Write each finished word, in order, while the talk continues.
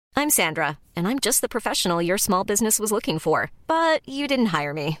I'm Sandra, and I'm just the professional your small business was looking for. But you didn't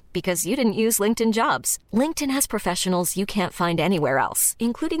hire me because you didn't use LinkedIn Jobs. LinkedIn has professionals you can't find anywhere else,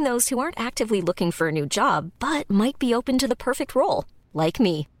 including those who aren't actively looking for a new job, but might be open to the perfect role, like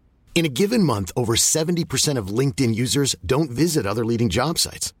me. In a given month, over 70% of LinkedIn users don't visit other leading job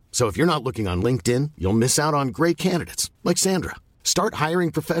sites. So if you're not looking on LinkedIn, you'll miss out on great candidates like Sandra. Start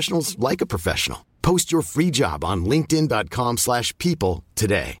hiring professionals like a professional. Post your free job on linkedin.com/people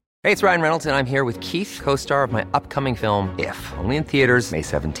today. Hey, it's Ryan Reynolds, and I'm here with Keith, co-star of my upcoming film, If, only in theaters May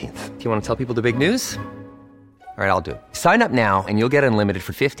 17th. Do you want to tell people the big news? All right, I'll do it. Sign up now and you'll get unlimited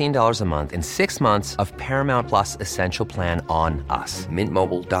for $15 a month and 6 months of Paramount Plus Essential Plan on us.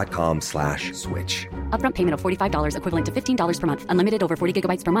 MintMobile.com/switch. Upfront payment of $45 equivalent to $15 per month. Unlimited over 40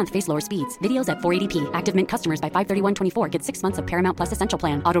 gigabytes per month. Face lower speeds. Videos at 480p. Active Mint customers by 531.24 get 6 months of Paramount Plus Essential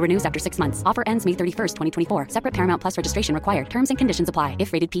Plan. Auto renews after 6 months. Offer ends May 31st, 2024. Separate Paramount Plus registration required. Terms and conditions apply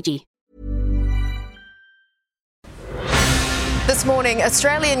if rated PG. This morning,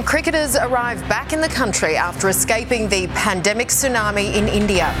 Australian cricketers arrive back in the country after escaping the pandemic tsunami in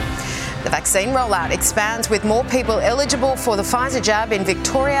India. The vaccine rollout expands with more people eligible for the Pfizer jab in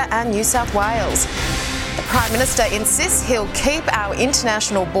Victoria and New South Wales. The Prime Minister insists he'll keep our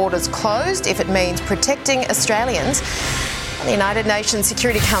international borders closed if it means protecting Australians. And the United Nations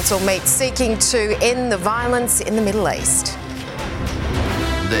Security Council meets seeking to end the violence in the Middle East.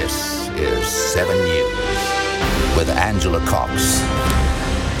 This is 7 News with Angela Cox.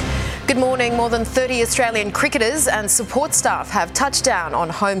 Good morning. More than 30 Australian cricketers and support staff have touched down on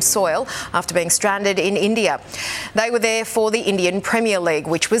home soil after being stranded in India. They were there for the Indian Premier League,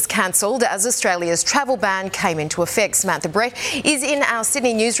 which was cancelled as Australia's travel ban came into effect. Samantha Brett is in our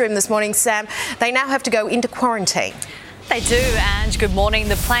Sydney newsroom this morning. Sam, they now have to go into quarantine. They do, and good morning.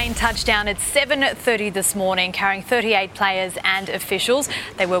 The plane touched down at 7:30 this morning, carrying 38 players and officials.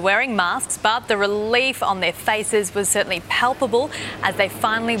 They were wearing masks, but the relief on their faces was certainly palpable as they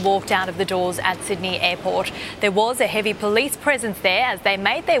finally walked out of the doors at Sydney Airport. There was a heavy police presence there as they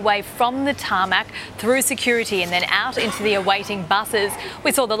made their way from the tarmac through security and then out into the awaiting buses.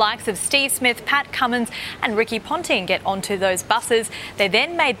 We saw the likes of Steve Smith, Pat Cummins and Ricky Ponting get onto those buses. They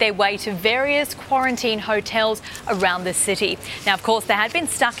then made their way to various quarantine hotels around the city. Now, of course, they had been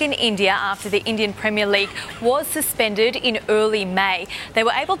stuck in India after the Indian Premier League was suspended in early May. They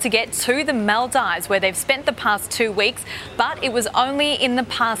were able to get to the Maldives, where they've spent the past 2 weeks, but it was only in the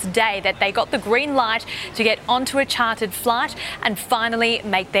past day that they got the green light to get onto a chartered flight and finally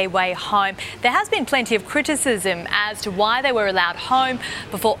make their way home. There has been plenty of criticism as to why they were allowed home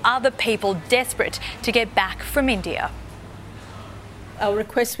before other people desperate to get back from India. Our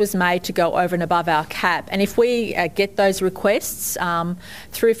request was made to go over and above our cap, and if we get those requests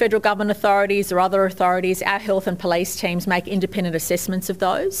through federal government authorities or other authorities, our health and police teams make independent assessments of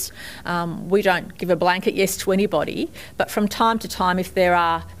those. We don't give a blanket yes to anybody, but from time to time, if there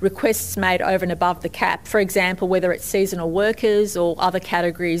are requests made over and above the cap, for example, whether it's seasonal workers or other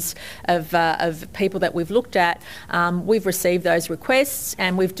categories of people that we've looked at, we've received those requests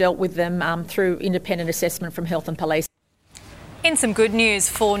and we've dealt with them through independent assessment from health and police. In some good news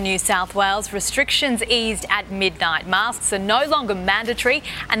for New South Wales, restrictions eased at midnight. Masks are no longer mandatory,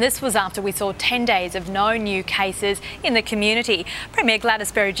 and this was after we saw 10 days of no new cases in the community. Premier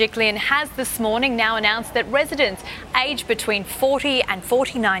Gladys Berejiklian has this morning now announced that residents aged between 40 and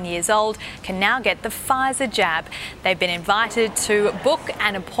 49 years old can now get the Pfizer jab. They've been invited to book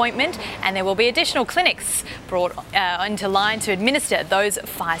an appointment, and there will be additional clinics brought into line to administer those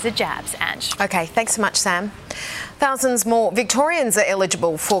Pfizer jabs. Ange. OK, thanks so much, Sam. Thousands more Victorians are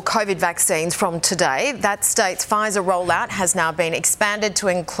eligible for COVID vaccines from today. That state's Pfizer rollout has now been expanded to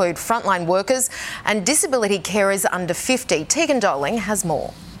include frontline workers and disability carers under 50. Tegan Doling has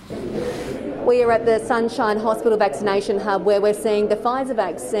more. We are at the Sunshine Hospital vaccination hub where we're seeing the Pfizer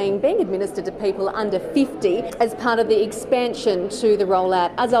vaccine being administered to people under 50 as part of the expansion to the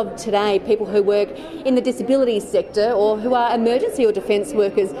rollout. As of today, people who work in the disability sector or who are emergency or defence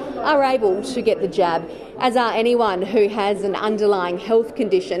workers are able to get the jab, as are anyone who has an underlying health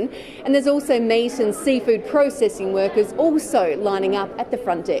condition. And there's also meat and seafood processing workers also lining up at the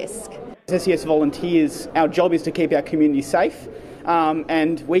front desk. As SES volunteers, our job is to keep our community safe.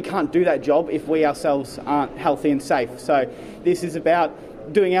 And we can't do that job if we ourselves aren't healthy and safe. So this is about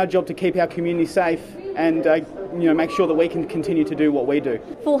doing our job to keep our community safe and make sure that we can continue to do what we do.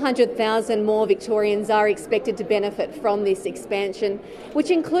 400,000 more Victorians are expected to benefit from this expansion, which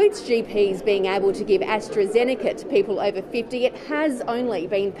includes GPs being able to give AstraZeneca to people over 50. It has only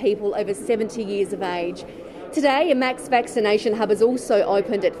been people over 70 years of age. Today, a max vaccination hub has also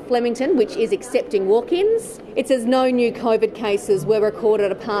opened at Flemington, which is accepting walk-ins. It says no new COVID cases were recorded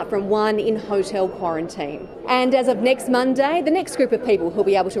apart from one in hotel quarantine. And as of next Monday, the next group of people who'll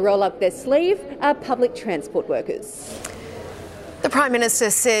be able to roll up their sleeve are public transport workers. The Prime Minister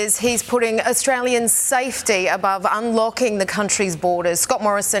says he's putting Australians' safety above unlocking the country's borders. Scott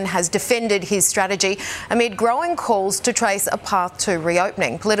Morrison has defended his strategy amid growing calls to trace a path to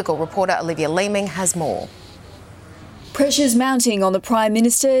reopening. Political reporter Olivia Leeming has more. Pressure's mounting on the Prime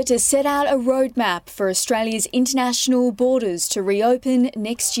Minister to set out a roadmap for Australia's international borders to reopen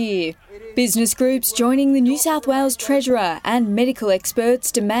next year. Business groups joining the New South Wales Treasurer and medical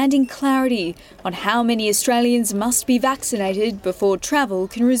experts demanding clarity on how many Australians must be vaccinated before travel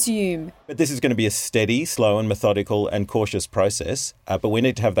can resume. But this is going to be a steady, slow and methodical and cautious process, but we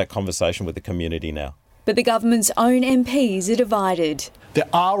need to have that conversation with the community now. But the government's own MPs are divided. There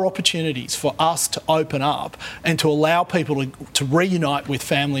are opportunities for us to open up and to allow people to reunite with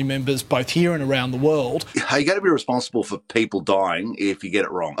family members both here and around the world. You've got to be responsible for people dying if you get it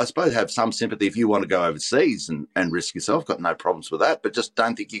wrong. I suppose have some sympathy if you want to go overseas and risk yourself. Got no problems with that, but just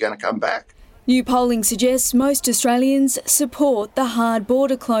don't think you're going to come back. New polling suggests most Australians support the hard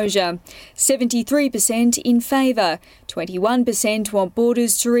border closure. 73% in favour. 21% want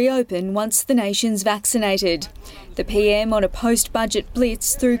borders to reopen once the nation's vaccinated. The PM on a post-budget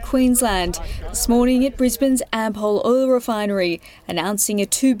blitz through Queensland this morning at Brisbane's Ampol oil refinery, announcing a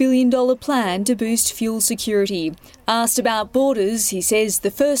 $2 billion plan to boost fuel security. Asked about borders, he says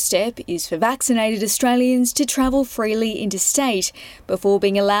the first step is for vaccinated Australians to travel freely interstate before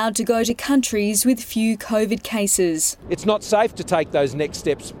being allowed to go to countries with few COVID cases. It's not safe to take those next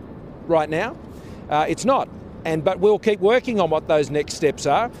steps right now. It's not. But we'll keep working on what those next steps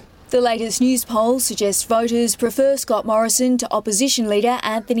are. The latest news polls suggest voters prefer Scott Morrison to opposition leader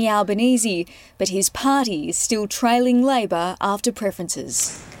Anthony Albanese, but his party is still trailing Labor after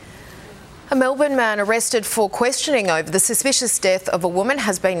preferences. A Melbourne man arrested for questioning over the suspicious death of a woman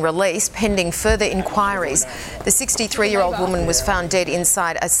has been released pending further inquiries. The 63-year-old woman was found dead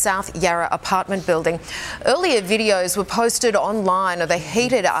inside a South Yarra apartment building. Earlier videos were posted online of a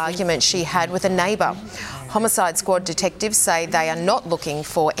heated argument she had with a neighbour. Homicide Squad detectives say they are not looking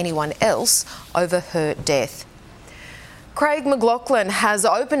for anyone else over her death. Craig McLachlan has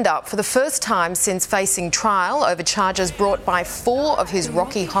opened up for the first time since facing trial over charges brought by 4 of his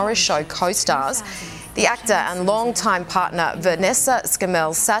Rocky Horror Show co-stars. The actor and longtime partner Vanessa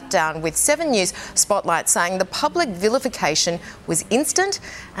Scamell sat down with 7 News Spotlight saying the public vilification was instant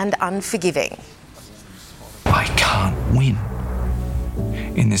and unforgiving. I can't win.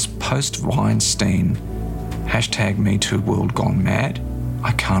 In this post-Weinstein #MeToo world gone mad,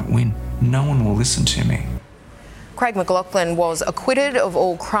 I can't win. No one will listen to me. Craig McLachlan was acquitted of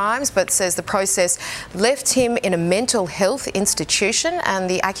all crimes but says the process left him in a mental health institution and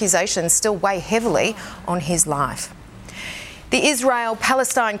the accusations still weigh heavily on his life. The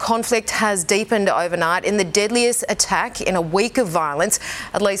Israel-Palestine conflict has deepened overnight in the deadliest attack in a week of violence.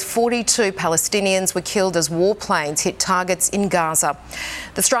 At least 42 Palestinians were killed as warplanes hit targets in Gaza.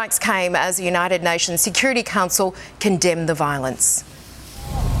 The strikes came as the United Nations Security Council condemned the violence.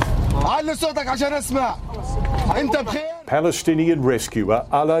 Palestinian rescuer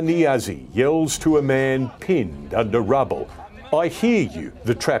Ala Niazi yells to a man pinned under rubble. "I hear you,"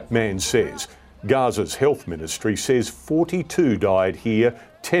 the trapped man says. Gaza's health ministry says 42 died here,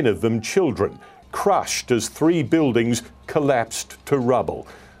 10 of them children, crushed as 3 buildings collapsed to rubble.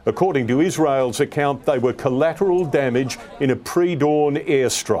 According to Israel's account, they were collateral damage in a pre-dawn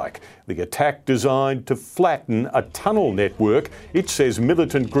airstrike. The attack designed to flatten a tunnel network it says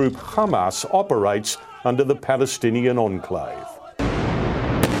militant group Hamas operates under the Palestinian enclave.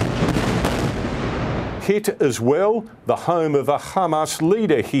 Hit as well, the home of a Hamas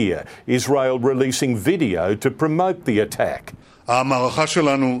leader here, Israel releasing video to promote the attack.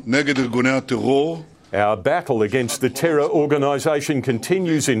 Our battle against the terror organisation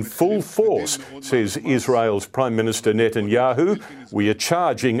continues in full force, says Israel's Prime Minister Netanyahu. We are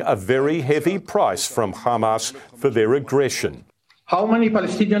charging a very heavy price from Hamas for their aggression. How many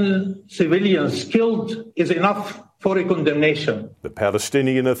Palestinian civilians killed is enough for a condemnation. The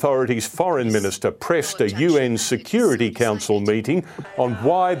Palestinian Authority's foreign minister pressed a UN Security Council meeting on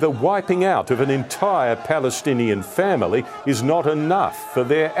why the wiping out of an entire Palestinian family is not enough for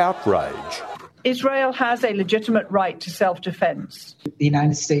their outrage. Israel has a legitimate right to self-defense. The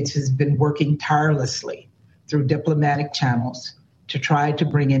United States has been working tirelessly through diplomatic channels to try to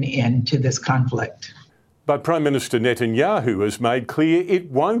bring an end to this conflict. But Prime Minister Netanyahu has made clear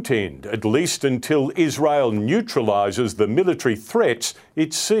it won't end, at least until Israel neutralises the military threats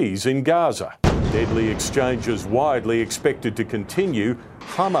it sees in Gaza. Deadly exchanges widely expected to continue.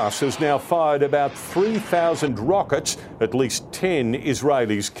 Hamas has now fired about 3,000 rockets, at least 10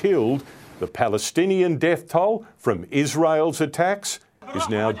 Israelis killed. The Palestinian death toll from Israel's attacks is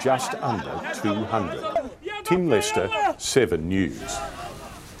now just under 200. Tim Lester, 7 News.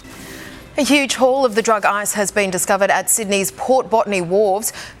 A huge haul of the drug ice has been discovered at Sydney's Port Botany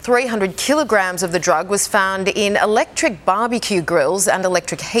wharves. 300 kilograms of the drug was found in electric barbecue grills and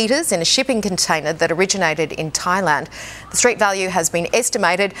electric heaters in a shipping container that originated in Thailand. The street value has been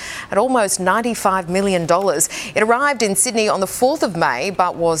estimated at almost $95 million. It arrived in Sydney on the 4th of May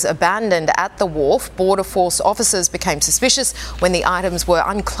but was abandoned at the wharf. Border Force officers became suspicious when the items were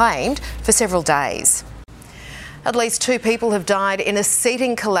unclaimed for several days. At least 2 people have died in a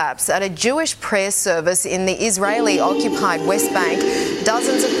seating collapse at a Jewish prayer service in the Israeli-occupied West Bank.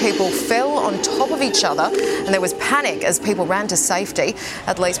 Dozens of people fell on top of each other and there was panic as people ran to safety.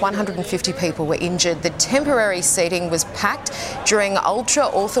 At least 150 people were injured. The temporary seating was packed during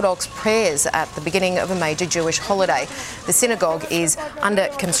ultra-Orthodox prayers at the beginning of a major Jewish holiday. The synagogue is under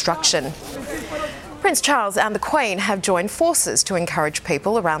construction. Prince Charles and the Queen have joined forces to encourage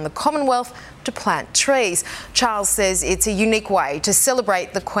people around the Commonwealth to plant trees. Charles says it's a unique way to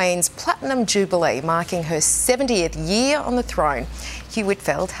celebrate the Queen's Platinum Jubilee, marking her 70th year on the throne. Hugh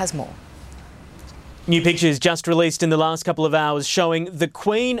Whitfield has more. New pictures just released in the last couple of hours showing the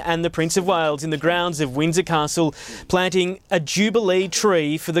Queen and the Prince of Wales in the grounds of Windsor Castle planting a Jubilee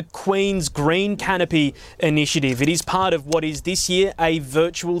tree for the Queen's Green Canopy initiative. It is part of what is this year a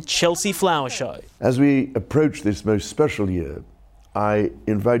virtual Chelsea Flower Show. As we approach this most special year, I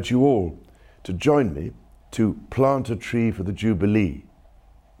invite you all to join me to plant a tree for the Jubilee.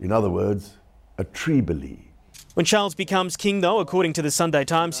 In other words, a tree-belee. When Charles becomes king, though, according to the Sunday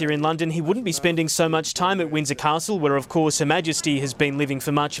Times here in London, he wouldn't be spending so much time at Windsor Castle, where, of course, Her Majesty has been living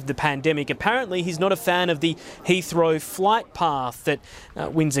for much of the pandemic. Apparently, he's not a fan of the Heathrow flight path that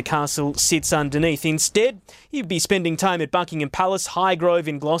Windsor Castle sits underneath. Instead, he'd be spending time at Buckingham Palace, Highgrove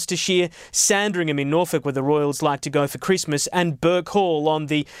in Gloucestershire, Sandringham in Norfolk, where the royals like to go for Christmas, and Burke Hall on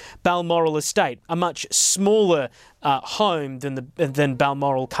the Balmoral estate, a much smaller home than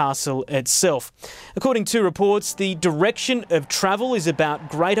Balmoral Castle itself. According to reports, the direction of travel is about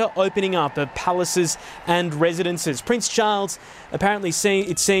greater opening up of palaces and residences. Prince Charles apparently,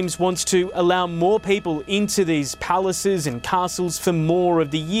 it seems, wants to allow more people into these palaces and castles for more of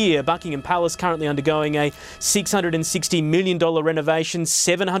the year. Buckingham Palace currently undergoing a $660 million renovation,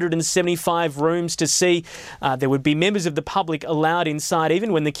 775 rooms to see. There would be members of the public allowed inside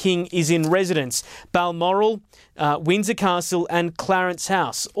even when the King is in residence. Balmoral, Windsor Castle and Clarence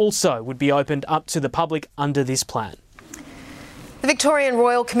House also would be opened up to the public under this plan. The Victorian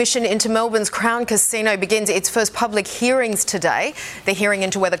Royal Commission into Melbourne's Crown Casino begins its first public hearings today. The hearing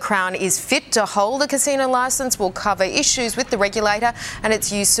into whether Crown is fit to hold a casino licence will cover issues with the regulator and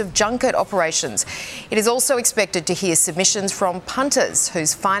its use of junket operations. It is also expected to hear submissions from punters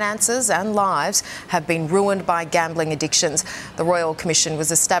whose finances and lives have been ruined by gambling addictions. The Royal Commission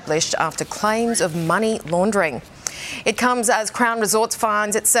was established after claims of money laundering. It comes as Crown Resorts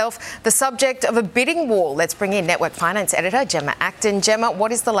finds itself the subject of a bidding war. Let's bring in Network Finance Editor Gemma Acton. Gemma,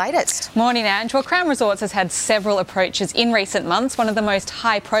 what is the latest? Morning, Ange. Well, Crown Resorts has had several approaches in recent months. One of the most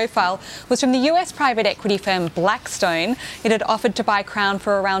high profile was from the US private equity firm Blackstone. It had offered to buy Crown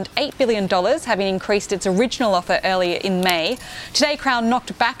for around $8 billion, having increased its original offer earlier in May. Today, Crown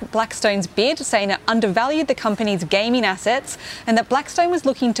knocked back Blackstone's bid, saying it undervalued the company's gaming assets and that Blackstone was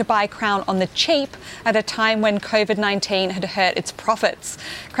looking to buy Crown on the cheap at a time when COVID-19 had hurt its profits.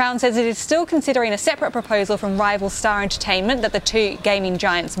 Crown says it is still considering a separate proposal from rival Star Entertainment that the two gaming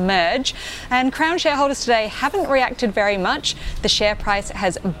giants merge. And Crown shareholders today haven't reacted very much. The share price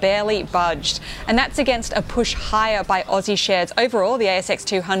has barely budged. And that's against a push higher by Aussie shares. Overall, the ASX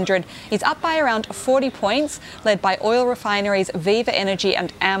 200 is up by around 40 points, led by oil refineries Viva Energy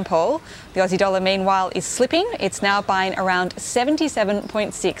and Ampol. The Aussie dollar, meanwhile, is slipping. It's now buying around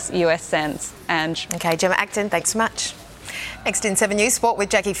 77.6 US cents. Ange. OK, Gemma Acton, thanks so much. Next in 7 News Sport with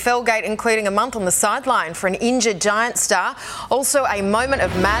Jackie Felgate, including a month on the sideline for an injured Giant star. Also, a moment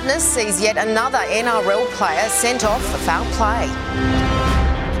of madness sees yet another NRL player sent off for foul play.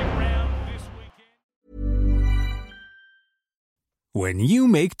 When you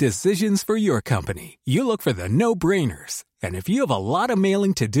make decisions for your company, you look for the no-brainers. And if you have a lot of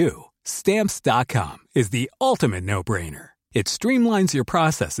mailing to do, Stamps.com is the ultimate no-brainer. It streamlines your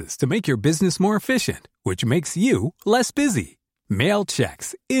processes to make your business more efficient, which makes you less busy. Mail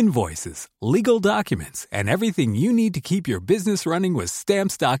checks, invoices, legal documents, and everything you need to keep your business running with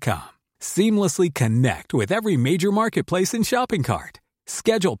Stamps.com. Seamlessly connect with every major marketplace and shopping cart.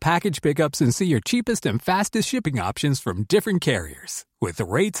 Schedule package pickups and see your cheapest and fastest shipping options from different carriers. With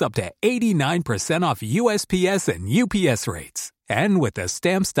rates up to 89% off USPS and UPS rates. And with the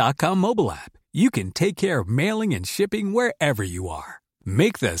Stamps.com mobile app, you can take care of mailing and shipping wherever you are.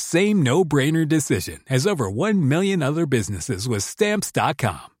 Make the same no-brainer decision as over 1 million other businesses with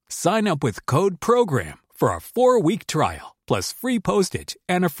Stamps.com. Sign up with code PROGRAM for a 4-week trial, plus free postage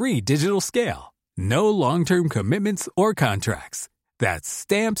and a free digital scale. No long-term commitments or contracts. That's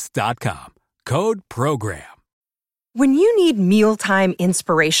Stamps.com. Code PROGRAM. When you need mealtime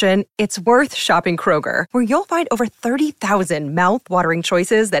inspiration, it's worth shopping Kroger, where you'll find over 30,000 mouth-watering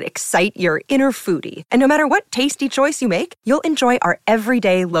choices that excite your inner foodie. And no matter what tasty choice you make, you'll enjoy our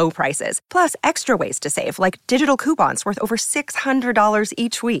everyday low prices, plus extra ways to save, like digital coupons worth over $600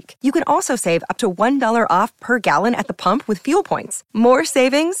 each week. You can also save up to $1 off per gallon at the pump with fuel points. More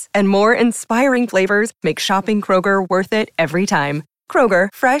savings and more inspiring flavors make shopping Kroger worth it every time. Kroger,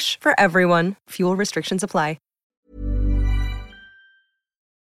 fresh for everyone. Fuel restrictions apply.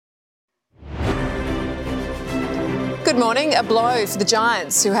 Good morning. A blow for the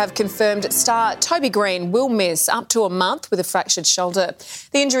Giants, who have confirmed star Toby Green will miss up to a month with a fractured shoulder.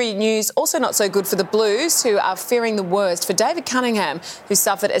 The injury news also not so good for the Blues, who are fearing the worst for David Cunningham, who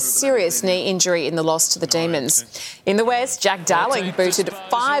suffered a serious knee injury in the loss to the Demons. In the West, Jack Darling booted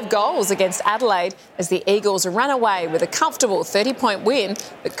 5 goals against Adelaide as the Eagles ran away with a comfortable 30-point win,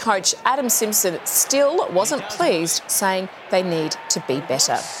 but coach Adam Simpson still wasn't pleased, saying they need to be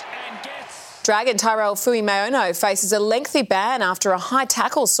better. Dragon Tyrell Fuimaono faces a lengthy ban after a high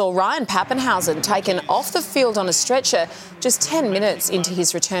tackle saw Ryan Pappenhausen taken off the field on a stretcher just 10 minutes into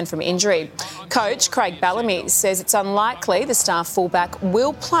his return from injury. Coach Craig Bellamy says it's unlikely the star fullback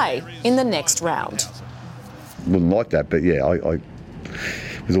will play in the next round. Wouldn't like that, but yeah, I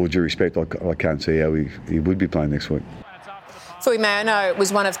with all due respect, I can't see how he would be playing next week. Fuimaono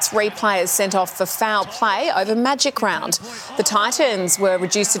was one of 3 players sent off for foul play over Magic Round. The Titans were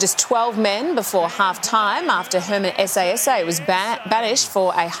reduced to just 12 men before half-time after Herman Sasa was banished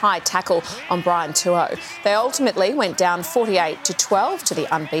for a high tackle on Brian Tuo. They ultimately went down 48-12 to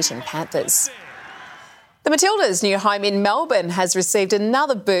the unbeaten Panthers. The Matildas' new home in Melbourne has received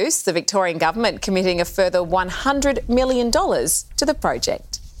another boost, the Victorian government committing a further $100 million to the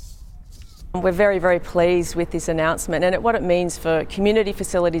project. We're very, very pleased with this announcement and what it means for community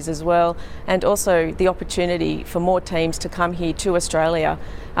facilities as well, and also the opportunity for more teams to come here to Australia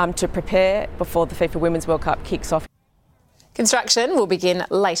to prepare before the FIFA Women's World Cup kicks off. Construction will begin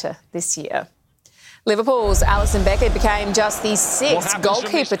later this year. Liverpool's Alisson Becker became just the 6th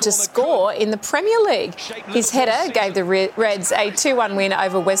goalkeeper to score in the Premier League. His header gave the Reds a 2-1 win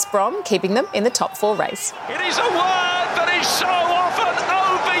over West Brom, keeping them in the top 4 race. It is a word that is so often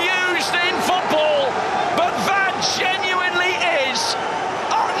overused in football, but that genuinely is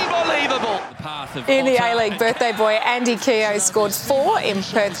unbelievable. In the A-League, birthday boy Andy Keogh scored 4 in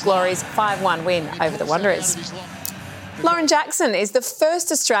Perth Glory's 5-1 win over the Wanderers. Lauren Jackson is the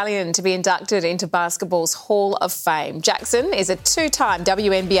first Australian to be inducted into basketball's Hall of Fame. Jackson is a 2-time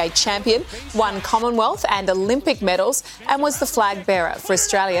WNBA champion, won Commonwealth and Olympic medals, and was the flag bearer for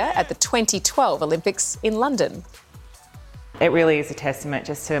Australia at the 2012 Olympics in London. It really is a testament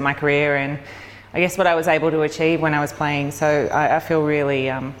just to my career and I guess what I was able to achieve when I was playing. So I feel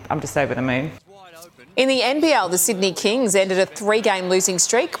really, I'm just over the moon. In the NBL, the Sydney Kings ended a 3-game losing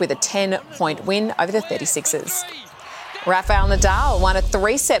streak with a 10-point win over the 36ers. Rafael Nadal won a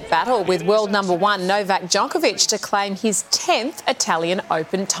 3-set battle with world number 1 Novak Djokovic to claim his 10th Italian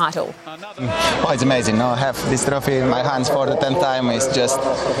Open title. Oh, it's amazing. I have this trophy in my hands for the 10th time. It's just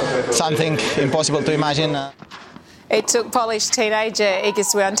something impossible to imagine. It took Polish teenager Iga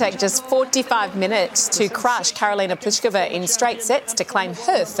Swiatek just 45 minutes to crush Karolina Pliskova in straight sets to claim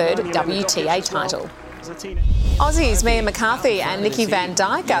her 3rd WTA title. Aussies Mia McCarthy and Nikki Van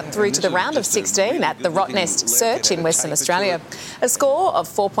Dijk got through to the round of 16 at the Rottnest Search in Western Australia. A score of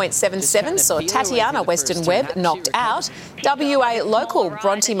 4.77 saw Tatiana Weston-Webb knocked out. WA local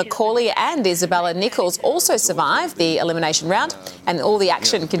Bronte McCauley and Isabella Nichols also survived the elimination round, and all the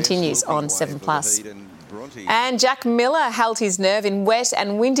action continues on 7+. And Jack Miller held his nerve in wet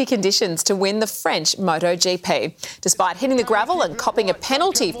and windy conditions to win the French MotoGP. Despite hitting the gravel and copping a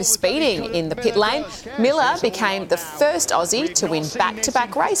penalty for speeding in the pit lane, Miller became the first Aussie to win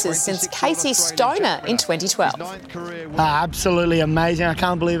back-to-back races since Casey Stoner in 2012. Absolutely amazing. I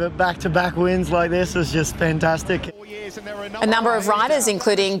can't believe it. Back-to-back wins like this is just fantastic. A number of riders,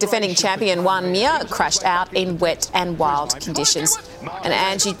 including defending champion Juan Mir, crashed out in wet and wild conditions. And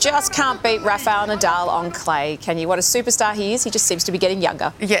Angie just can't beat Rafael Nadal on clay, can you? What a superstar he is. He just seems to be getting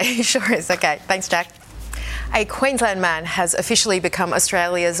younger. Yeah, he sure is. OK, thanks, Jack. A Queensland man has officially become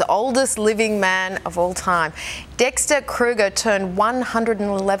Australia's oldest living man of all time. Dexter Kruger turned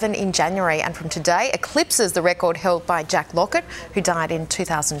 111 in January and from today eclipses the record held by Jack Lockett, who died in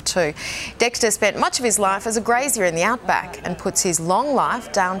 2002. Dexter spent much of his life as a grazier in the outback and puts his long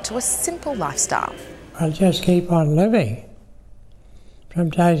life down to a simple lifestyle. I'll just keep on living from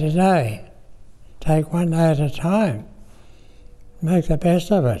day to day. Take one day at a time. Make the best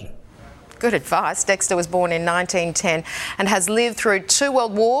of it. Good advice. Dexter was born in 1910 and has lived through 2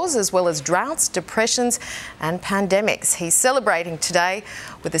 world wars as well as droughts, depressions and pandemics. He's celebrating today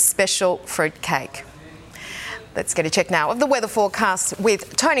with a special fruit cake. Let's get a check now of the weather forecast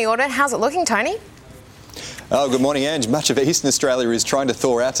with Tony Auden. How's it looking, Tony? Oh, good morning, Ange. Much of Eastern Australia is trying to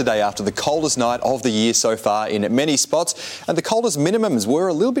thaw out today after the coldest night of the year so far in many spots. And the coldest minimums were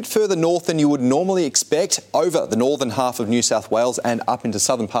a little bit further north than you would normally expect, over the northern half of New South Wales and up into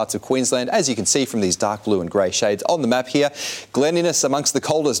southern parts of Queensland, as you can see from these dark blue and grey shades on the map here. Glen Innes amongst the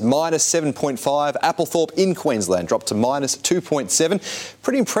coldest, -7.5. Applethorpe in Queensland dropped to -2.7.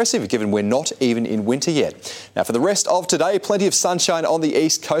 Pretty impressive given we're not even in winter yet. Now, for the rest of today, plenty of sunshine on the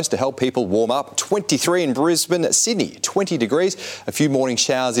east coast to help people warm up. 23 in Brisbane. Sydney, 20 degrees. A few morning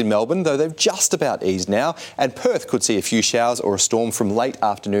showers in Melbourne, though they've just about eased now. And Perth could see a few showers or a storm from late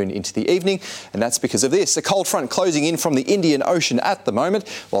afternoon into the evening. And that's because of this. A cold front closing in from the Indian Ocean at the moment,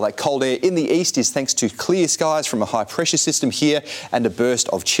 while that cold air in the east is thanks to clear skies from a high pressure system here and a burst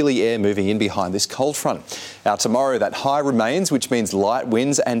of chilly air moving in behind this cold front. Now, tomorrow that high remains, which means light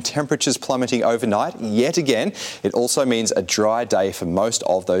winds and temperatures plummeting overnight yet again. It also means a dry day for most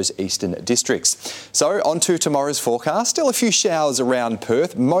of those eastern districts. So on to tomorrow's forecast. Still a few showers around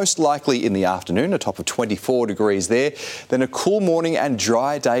Perth, most likely in the afternoon, a top of 24 degrees there. Then a cool morning and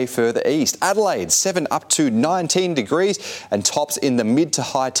dry day further east. Adelaide, 7 up to 19 degrees and tops in the mid to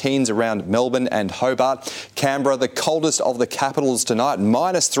high teens around Melbourne and Hobart. Canberra, the coldest of the capitals tonight,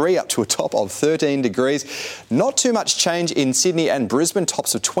 -3 up to a top of 13 degrees. Not too much change in Sydney and Brisbane,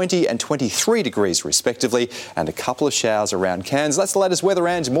 tops of 20 and 23 degrees respectively, and a couple of showers around Cairns. That's the latest weather,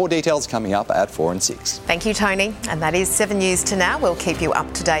 and more details coming up at 4 and 6. Thank you, Tony. And that is 7 News to now. We'll keep you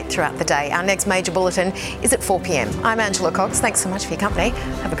up to date throughout the day. Our next major bulletin is at 4 p.m. I'm Angela Cox. Thanks so much for your company.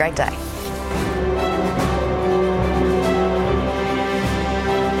 Have a great day.